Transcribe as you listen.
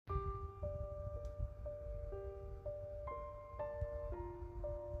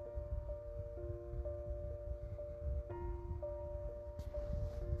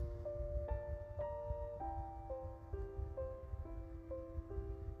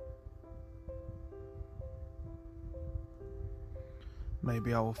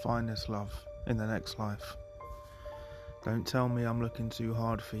Maybe I will find this love in the next life. Don't tell me I'm looking too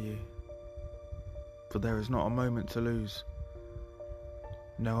hard for you, for there is not a moment to lose.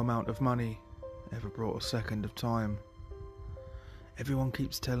 No amount of money ever brought a second of time. Everyone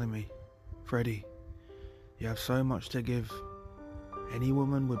keeps telling me, Freddie, you have so much to give. Any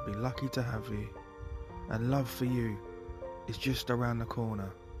woman would be lucky to have you, and love for you is just around the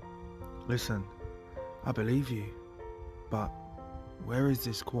corner. Listen, I believe you, but where is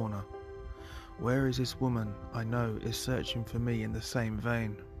this corner? Where is this woman I know is searching for me in the same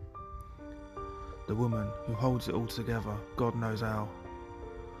vein? The woman who holds it all together, God knows how.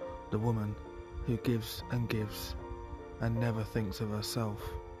 The woman who gives and gives and never thinks of herself.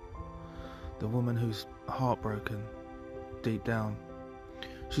 The woman who's heartbroken deep down.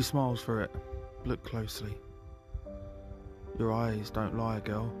 She smiles for it. Look closely. Your eyes don't lie,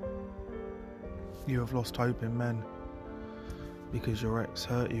 girl. You have lost hope in men because your ex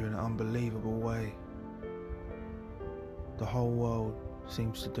hurt you in an unbelievable way. The whole world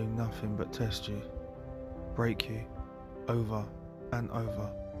seems to do nothing but test you, break you, over and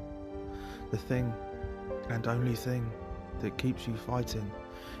over. The thing, and only thing, that keeps you fighting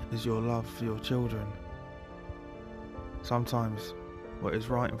is your love for your children. Sometimes, what is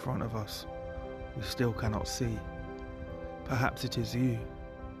right in front of us, we still cannot see. Perhaps it is you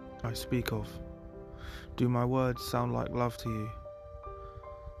I speak of. Do my words sound like love to you?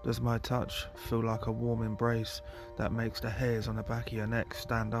 Does my touch feel like a warm embrace that makes the hairs on the back of your neck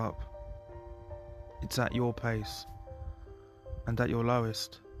stand up? It's at your pace, and at your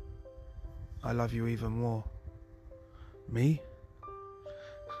lowest, I love you even more. Me?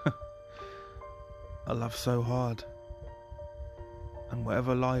 I love so hard, and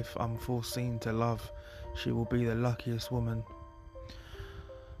whatever life I'm foreseen to love, she will be the luckiest woman.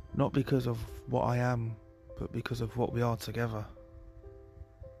 Not because of what I am, but because of what we are together.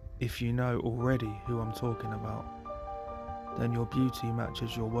 If you know already who I'm talking about, then your beauty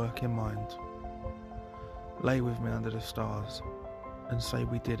matches your working mind. Lay with me under the stars and say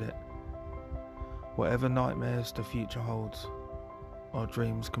we did it. Whatever nightmares the future holds, our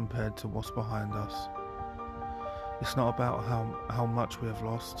dreams compared to what's behind us. It's not about how much we have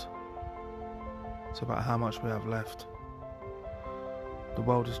lost, it's about how much we have left. The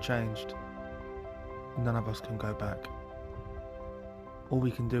world has changed, and none of us can go back. All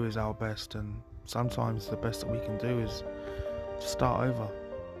we can do is our best, and sometimes the best that we can do is to start over.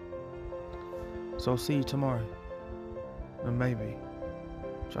 So I'll see you tomorrow, and maybe,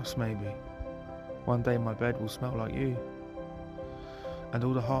 just maybe, one day my bed will smell like you, and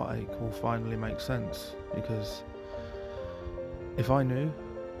all the heartache will finally make sense, because if I knew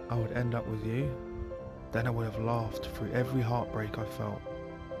I would end up with you, then I would have laughed through every heartbreak I felt.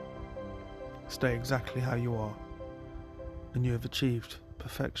 Stay exactly how you are, and you have achieved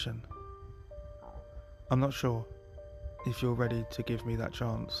perfection. I'm not sure if you're ready to give me that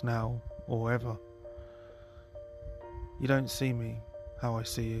chance now or ever. You don't see me how I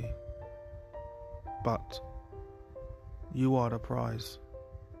see you, but you are the prize.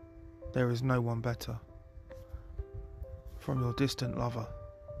 There is no one better. From your distant lover,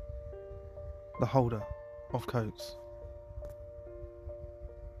 the holder of coats.